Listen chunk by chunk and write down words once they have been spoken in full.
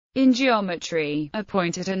In geometry, a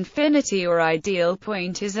point at infinity or ideal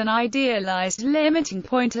point is an idealized limiting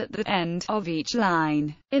point at the end of each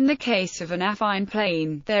line. In the case of an affine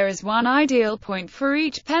plane, there is one ideal point for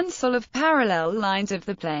each pencil of parallel lines of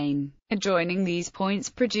the plane. Adjoining these points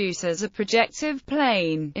produces a projective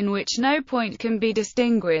plane, in which no point can be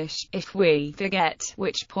distinguished, if we forget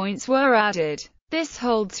which points were added. This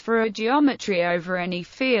holds for a geometry over any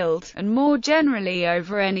field, and more generally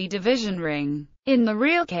over any division ring. In the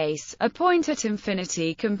real case, a point at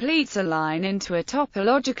infinity completes a line into a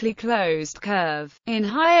topologically closed curve. In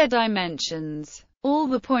higher dimensions, all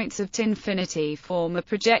the points at infinity form a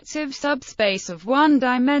projective subspace of one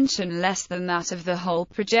dimension less than that of the whole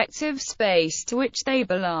projective space to which they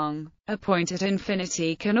belong. A point at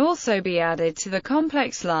infinity can also be added to the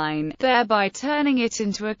complex line, thereby turning it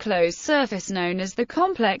into a closed surface known as the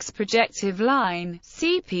complex projective line,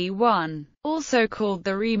 CP1, also called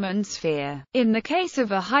the Riemann sphere. In the case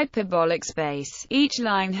of a hyperbolic space, each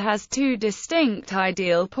line has two distinct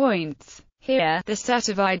ideal points. Here, the set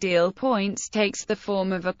of ideal points takes the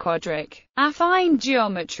form of a quadric. Affine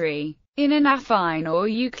geometry. In an affine or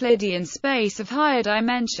Euclidean space of higher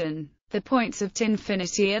dimension, the points at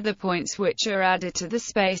infinity are the points which are added to the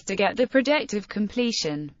space to get the projective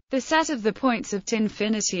completion. The set of the points at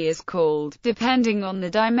infinity is called, depending on the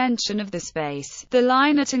dimension of the space, the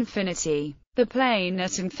line at infinity, the plane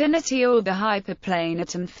at infinity, or the hyperplane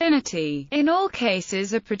at infinity. In all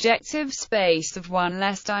cases, a projective space of one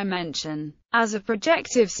less dimension. As a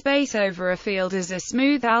projective space over a field is a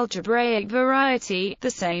smooth algebraic variety,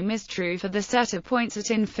 the same is true for the set of points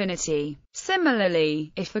at infinity.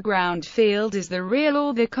 Similarly, if the ground field is the real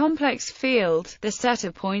or the complex field, the set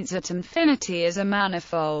of points at infinity is a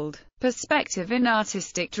manifold. Perspective. In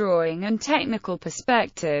artistic drawing and technical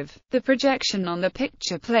perspective, the projection on the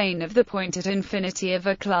picture plane of the point at infinity of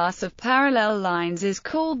a class of parallel lines is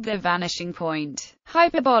called the vanishing point.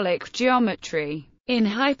 Hyperbolic geometry. In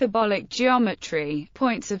hyperbolic geometry,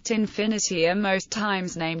 points at infinity are most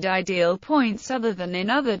times named ideal points other than in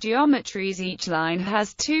other geometries. Each line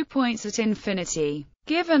has two points at infinity.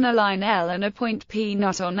 Given a line L and a point P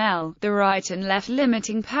not on L, the right and left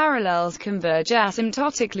limiting parallels converge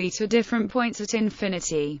asymptotically to different points at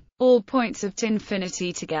infinity. All points at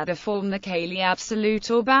infinity together form the Cayley absolute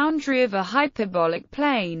or boundary of a hyperbolic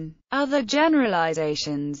plane. Other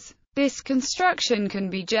generalizations. This construction can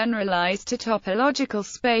be generalized to topological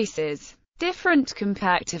spaces. Different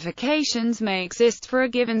compactifications may exist for a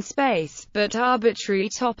given space, but arbitrary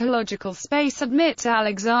topological space admits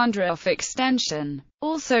Alexandrov extension,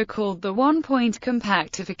 also called the one-point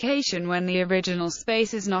compactification when the original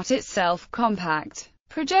space is not itself compact.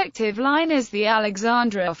 Projective line is the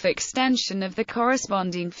Alexandrov extension of the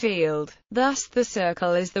corresponding field. Thus the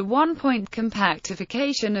circle is the one-point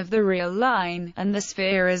compactification of the real line, and the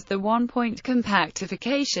sphere is the one-point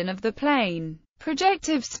compactification of the plane.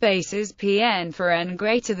 Projective spaces Pn for n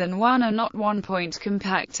greater than 1 are not one-point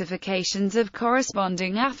compactifications of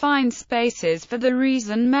corresponding affine spaces for the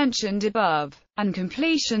reason mentioned above, and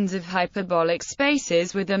completions of hyperbolic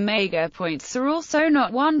spaces with omega points are also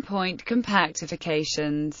not one-point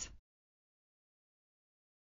compactifications.